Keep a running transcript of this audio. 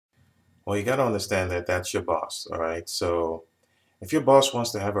Well, you got to understand that that's your boss, all right? So if your boss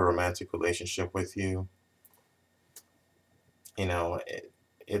wants to have a romantic relationship with you, you know,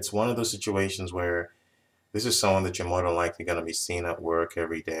 it's one of those situations where this is someone that you're more than likely going to be seeing at work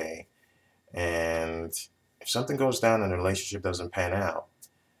every day. And if something goes down and the relationship doesn't pan out,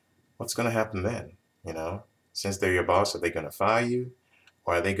 what's going to happen then? You know, since they're your boss, are they going to fire you?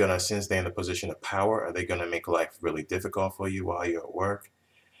 Or are they going to, since they're in a position of power, are they going to make life really difficult for you while you're at work?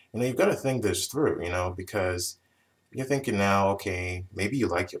 You've got to think this through, because you're thinking now, okay, maybe you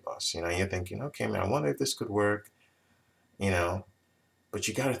like your boss, you're thinking, okay, man, I wonder if this could work, you know, but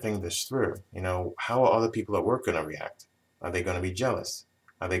you got to think this through, how are other people at work going to react? Are they going to be jealous?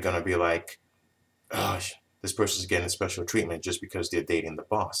 Are they going to be like, oh, this person's getting special treatment just because they're dating the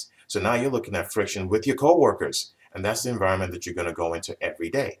boss? So now you're looking at friction with your coworkers, and that's the environment that you're going to go into every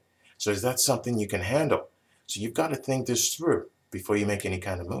day. So is that something you can handle? So you've got to think this through before you make any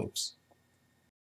kind of moves.